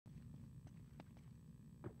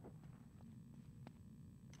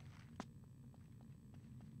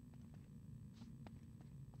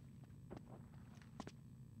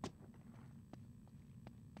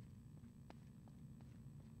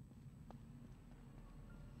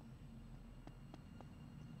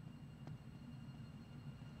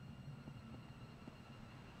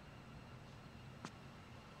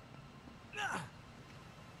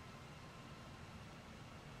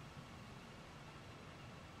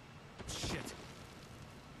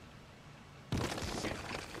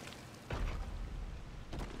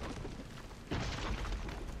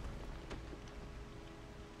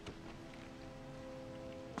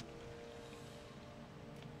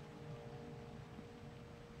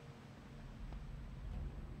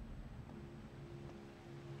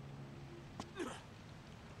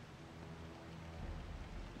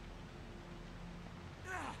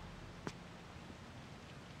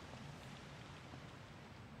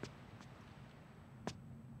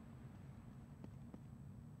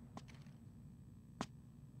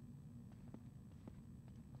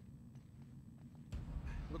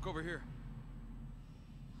Look over here.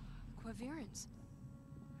 Quavirans.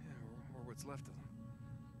 Yeah, or what's left of them.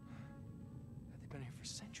 They've been here for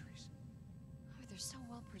centuries. Oh, they're so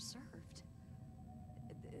well preserved.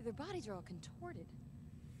 Their bodies are all contorted.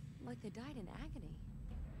 Like they died in agony.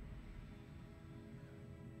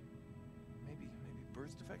 Maybe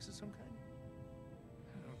birth defects of some kind?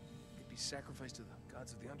 I don't know, maybe sacrificed to the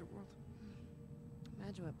gods of the underworld?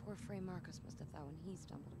 Imagine what poor Fray Marcos must have thought when he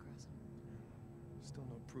stumbled across him. Still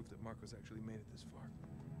no proof that Marcos actually made it this far.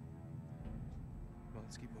 Well,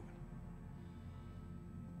 let's keep moving.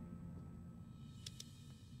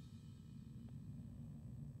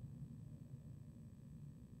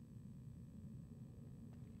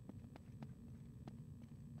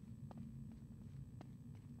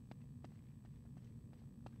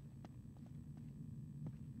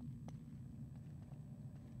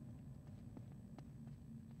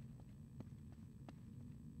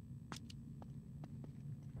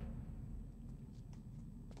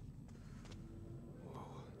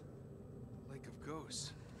 Of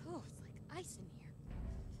ghosts. Oh, it's like ice in here.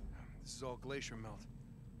 This is all glacier melt.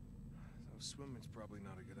 So swimming's probably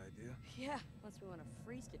not a good idea. Yeah, unless we want to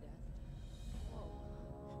freeze to death. Whoa.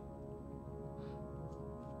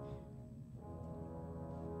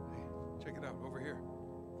 Hey, check it out, over here.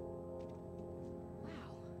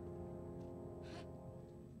 Wow. I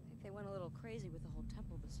think they went a little crazy with the whole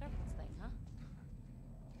Temple of the Serpents thing, huh?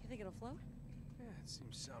 You think it'll float? Yeah, it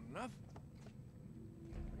seems sound enough.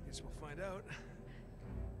 I guess we'll find out.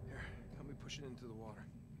 Here, help me push it into the water.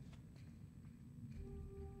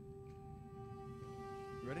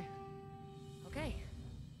 You ready? Okay.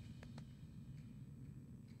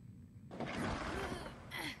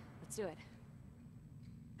 Let's do it.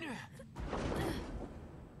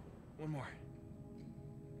 One more.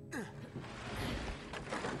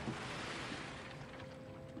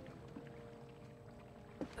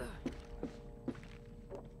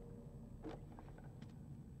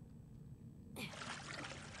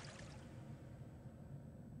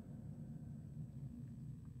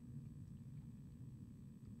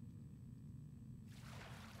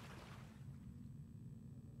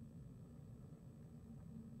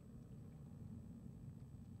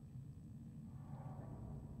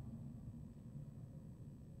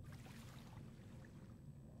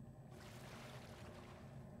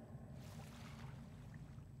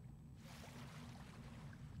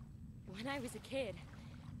 When I was a kid,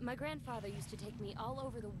 my grandfather used to take me all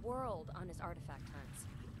over the world on his artifact hunts.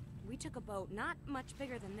 We took a boat not much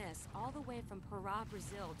bigger than this, all the way from Pará,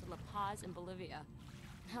 Brazil to La Paz in Bolivia.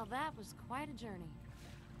 Now that was quite a journey.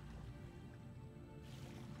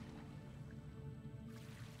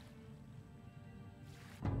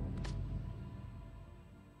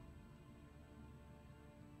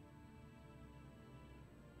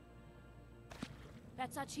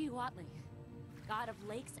 That's Achihuatl, god of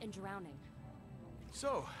lakes and drowning.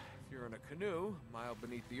 So, if you're in a canoe, mile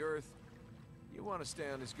beneath the earth, you want to stay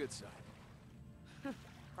on his good side.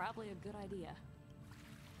 Probably a good idea.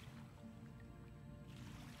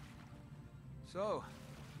 So,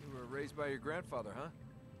 you were raised by your grandfather, huh?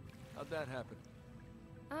 How'd that happen?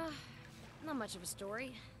 Not much of a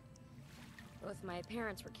story. Both my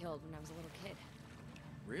parents were killed when I was a little kid.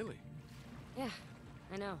 Really? Yeah,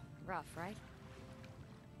 I know. Rough, right?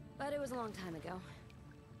 But it was a long time ago.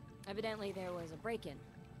 Evidently, there was a break-in.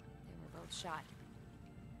 They were both shot.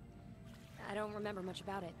 I don't remember much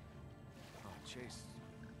about it. Oh, Chase.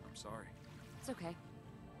 I'm sorry. It's okay.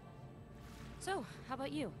 So, how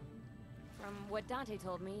about you? From what Dante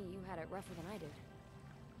told me, you had it rougher than I did.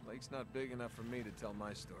 Lake's not big enough for me to tell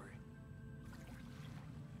my story.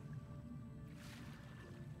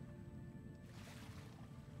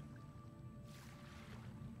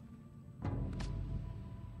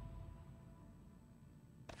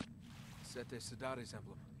 Sete Ciudades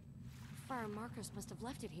emblem. Friar Marcos must have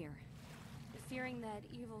left it here, fearing that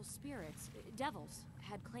evil spirits, devils,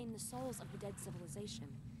 had claimed the souls of the dead civilization.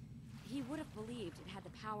 He would have believed it had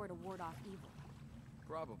the power to ward off evil.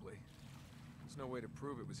 Probably. There's no way to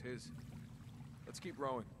prove it was his. Let's keep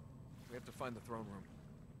rowing. We have to find the throne room.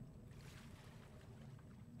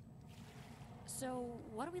 So,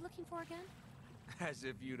 what are we looking for again? As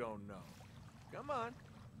if you don't know. Come on.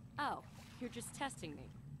 Oh, you're just testing me.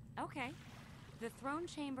 Okay. The throne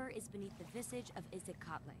chamber is beneath the visage of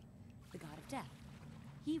Visigoth, the god of death.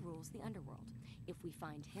 He rules the underworld. If we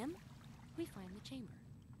find him, we find the chamber.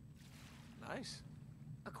 Nice.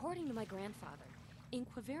 According to my grandfather, in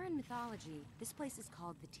Quaviran mythology, this place is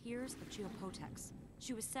called the Tears of Geopotex.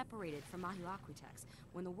 She was separated from Mahuaquitex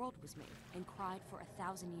when the world was made and cried for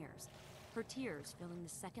 1,000 years, her tears filling the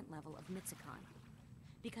second level of Mitzicon.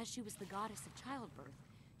 Because she was the goddess of childbirth,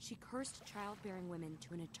 She cursed childbearing women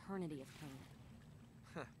to an eternity of pain.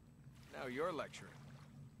 Huh. Now you're lecturing.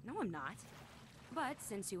 No, I'm not. But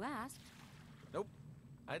since you asked... Nope,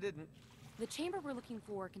 I didn't. The chamber we're looking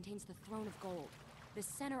for contains the Throne of Gold, the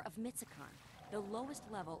center of Mitsukan, the lowest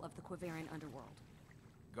level of the Quivarian underworld.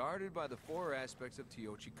 Guarded by the 4 aspects of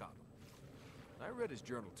Teochikado. I read his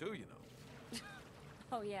journal too, you know.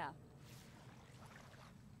 Oh, yeah.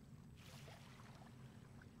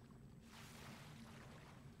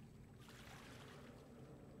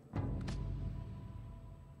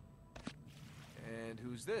 And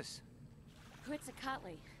who's this?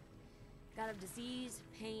 Quetzalcoatl, god of disease,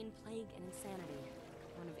 pain, plague, and insanity.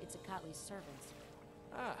 One of Itzcoatli's servants.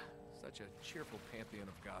 Ah, such a cheerful pantheon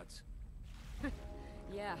of gods.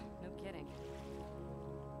 Yeah, no kidding.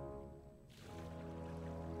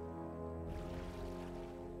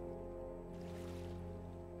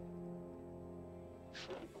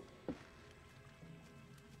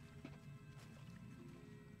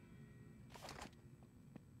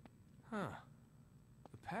 Huh.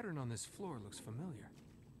 The pattern on this floor looks familiar,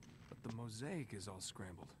 but the mosaic is all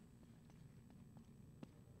scrambled.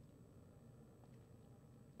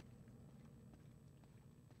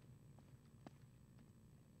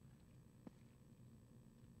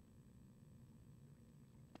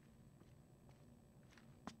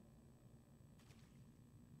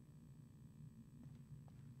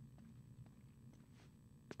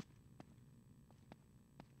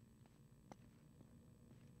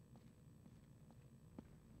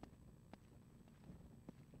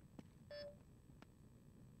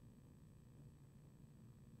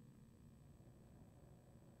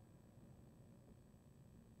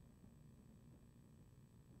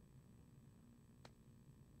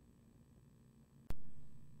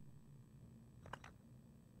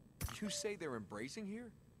 You say they're embracing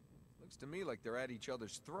here? Looks to me like they're at each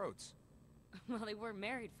other's throats. Well, they weren't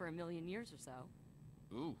married for 1,000,000 years or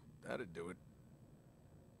so. Ooh, that'd do it.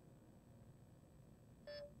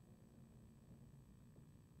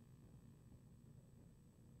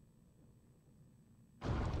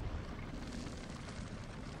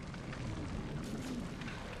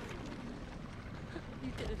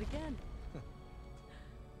 You did it again.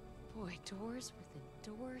 Boy, doors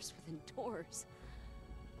within doors within doors.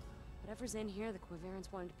 Whatever's in here, the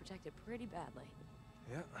Quivarians wanted to protect it pretty badly.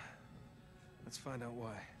 Yeah. Let's find out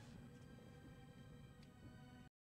why.